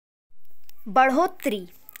बढ़ोतरी,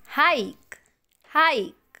 hike,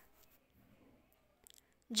 hike.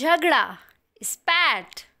 झगड़ा,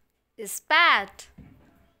 स्पैट, स्पैट।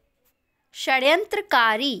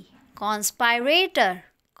 षड्यंत्रकारी, कॉन्स्पायरेटर,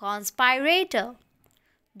 कॉन्स्पायरेटर।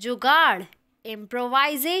 जुगाड़,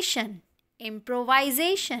 इम्प्रोवाइजेशन,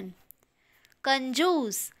 इम्प्रोवाइजेशन।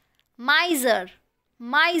 कंजूस, माइजर,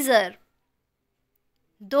 माइजर।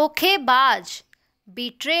 धोखेबाज,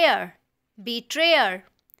 बिट्रेयर,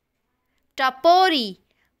 बिट्रेयर। टपोरी,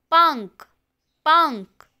 पंक,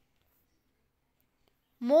 पंक।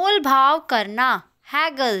 मोल भाव करना,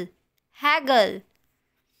 हैगल, हैगल।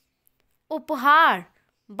 उपहार,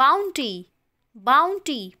 बाउंटी,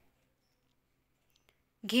 बाउंटी।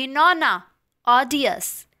 घिनौना,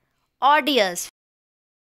 ऑडियस, ऑडियस।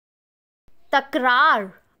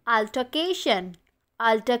 तकरार, अल्टरकेशन,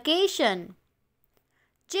 अल्टरकेशन।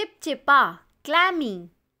 चिपचिपा, क्लैमी,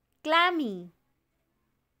 क्लैमी।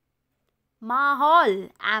 माहौल,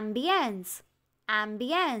 एम्बियंस,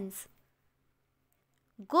 एम्बियंस।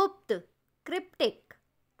 गुप्त, क्रिप्टिक,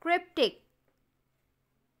 क्रिप्टिक।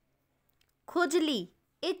 खुजली,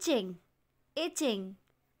 इचिंग, इचिंग।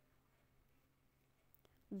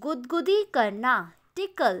 गुदगुदी करना,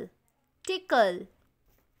 टिकल, टिकल।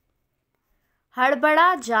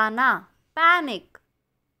 हड़बड़ा जाना, पैनिक,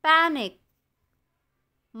 पैनिक।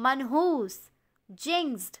 मनहूस,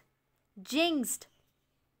 जिंक्स्ड, जिंक्स्ड।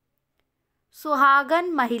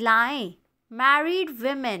 सुहागन महिलाएं, मैरिड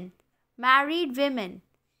विमेन, मैरिड विमेन।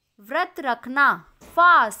 व्रत रखना,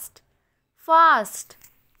 फास्ट, फास्ट।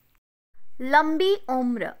 लंबी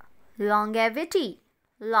उम्र, लॉन्गेविटी,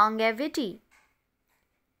 लॉन्गेविटी।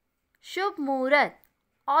 शुभ मुहूर्त,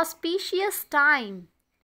 ऑस्पिशियस टाइम।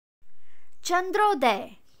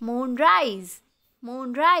 चंद्रोदय, मूनराइज,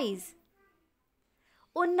 मूनराइज।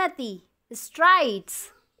 उन्नति,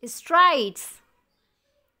 स्ट्राइड्स, स्ट्राइड्स।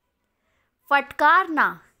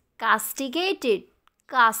 फटकारना, कास्टिगेटेड,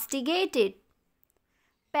 कास्टिगेटेड।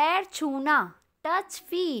 पैर छूना, टच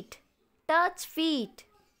फीट, टच फीट।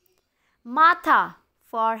 माथा,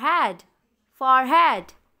 फॉरहेड,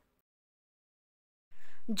 फॉरहेड।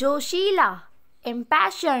 जोशीला,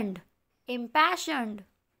 इम्पैशन्ड, इम्पैशन्ड।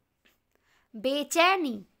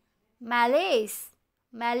 बेचैनी, मैलेस,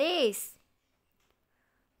 मैलेस।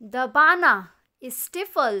 दबाना,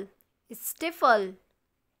 स्टिफल, स्टिफल।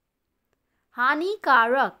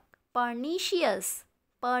 हानिकारक, पर्नीशियस,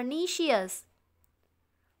 पर्नीशियस।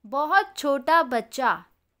 बहुत छोटा बच्चा,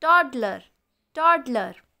 टॉडलर,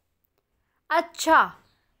 टॉडलर। अच्छा,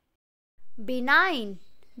 बिनाइन,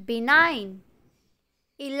 बिनाइन।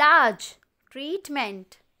 इलाज,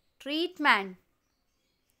 ट्रीटमेंट, ट्रीटमेंट।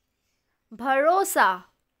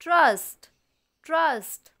 भरोसा, ट्रस्ट,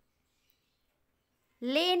 ट्रस्ट।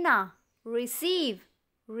 लेना, रिसीव,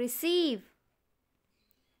 रिसीव।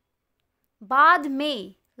 बाद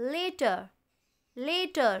में, लेटर,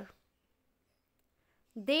 लेटर।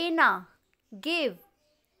 देना, गिव,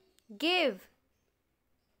 गिव।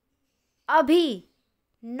 अभी,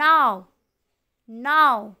 नाउ,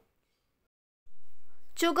 नाउ।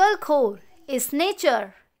 चुगलखोर,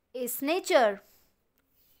 snatcher, snatcher.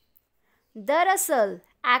 दरअसल,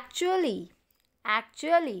 एक्चुअली,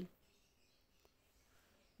 एक्चुअली।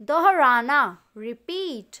 दोहराना,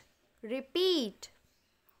 रिपीट, रिपीट।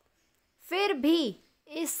 फिर भी,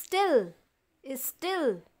 स्टिल,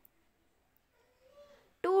 स्टिल।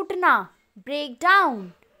 टूटना, ब्रेक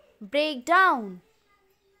डाउन, ब्रेक डाउन।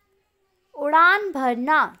 उड़ान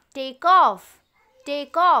भरना, टेक ऑफ,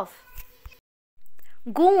 टेक ऑफ।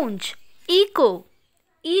 गूंज, इको,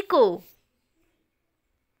 इको।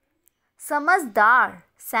 समझदार,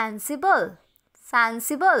 सेंसिबल,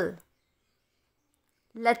 सेंसिबल।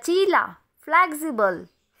 लचीला, फ्लेक्सिबल,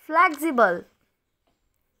 फ्लेक्सिबल।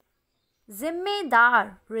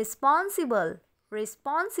 जिम्मेदार, रिस्पॉन्सिबल,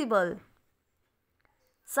 रिस्पॉन्सिबल।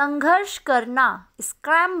 संघर्ष करना,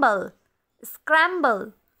 स्क्रैम्बल,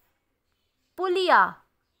 स्क्रैम्बल। पुलिया,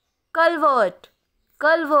 कलवर्ट,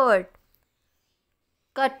 कलवर्ट।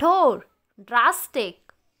 कठोर,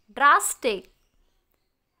 ड्रास्टिक, ड्रास्टिक।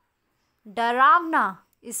 डरावना,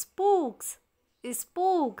 स्पूक्स,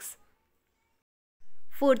 स्पूक्स।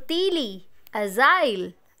 फुर्तीली,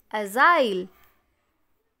 अजाइल, अजाइल।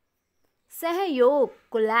 सहयोग,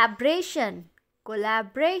 कोलैबोरेशन,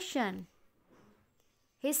 कोलैबोरेशन।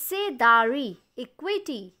 हिस्सेदारी,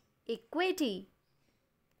 इक्विटी, इक्विटी।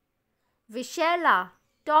 विषैला,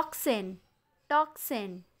 टॉक्सिन,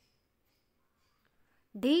 टॉक्सिन।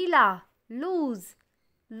 ढीला, लूज,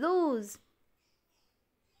 लूज।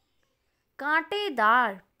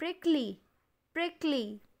 कांटेदार, प्रिकली,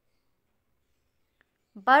 प्रिकली।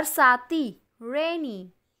 बरसाती,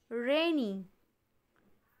 रेनी, रेनी।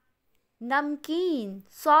 नमकीन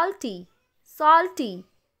salty salty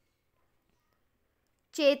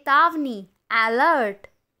चेतावनी alert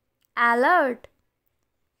alert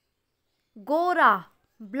गोरा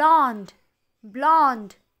blonde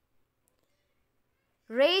blonde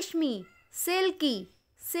रेशमी silky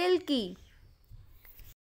silky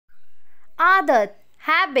आदत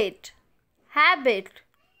habit habit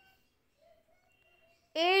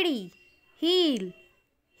एड़ी heel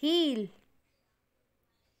heel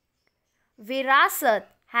विरासत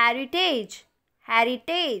heritage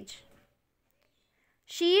heritage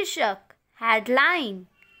शीर्षक headline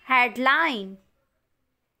headline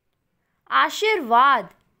आशीर्वाद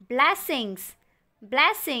blessings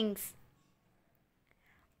blessings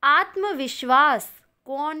आत्मविश्वास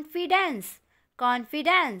confidence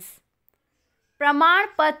confidence प्रमाण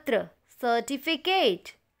पत्र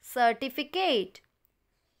certificate certificate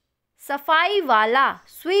सफाई वाला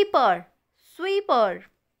sweeper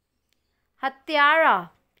sweeper हत्यारा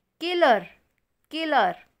killer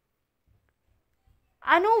killer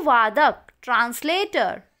अनुवादक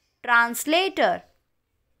translator translator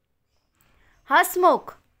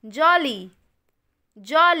हसमुख jolly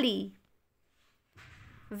jolly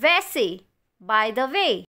वैसे by the way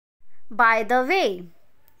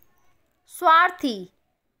स्वार्थी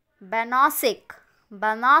banosic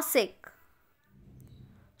banosic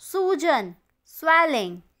सूजन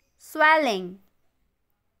swelling swelling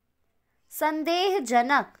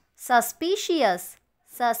संदेहजनक suspicious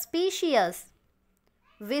suspicious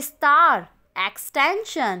विस्तार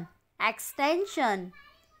extension extension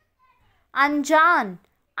अनजान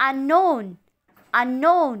unknown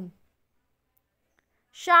unknown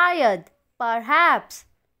शायद perhaps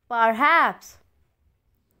perhaps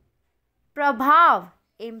प्रभाव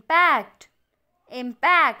impact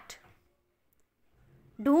impact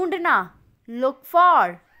ढूंढना look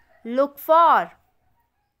for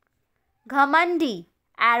घमंडी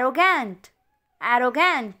arrogant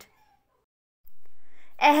arrogant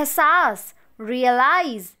एहसास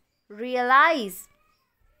realize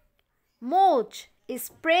मोच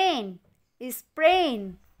sprain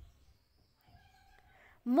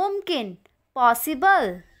मुमकिन possible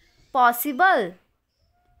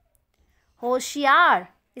होशियार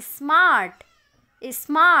smart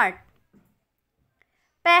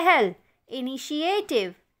पहल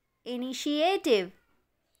initiative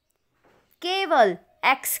केवल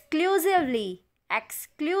exclusively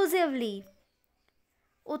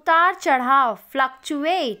उतार चढ़ाव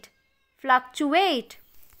fluctuate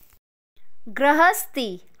गृहस्थी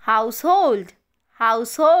household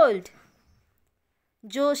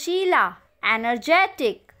जोशीला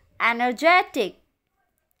energetic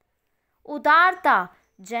उदारता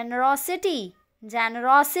generosity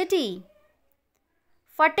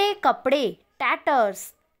फटे कपड़े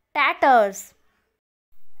tatters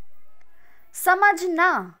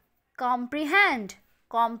समझना comprehend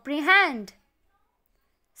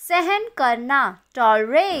सहन करना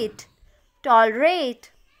tolerate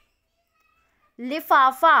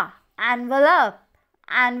लिफाफा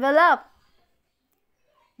envelope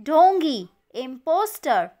ढोंगी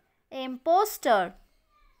impostor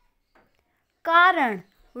कारण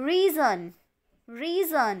reason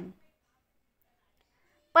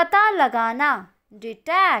पता लगाना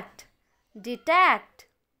detect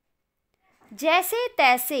जैसे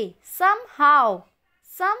तैसे somehow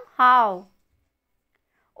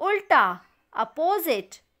उल्टा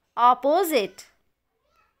opposite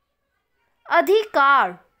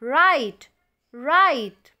अधिकार right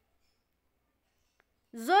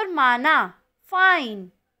जुर्माना fine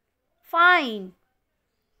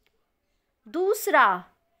दूसरा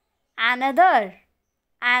another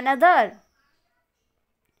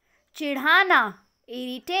चिढ़ाना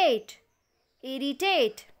irritate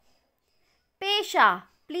पेशा.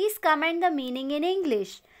 Please comment the meaning in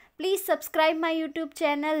English. Please subscribe my YouTube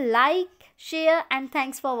channel, like, share, and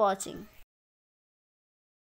thanks for watching.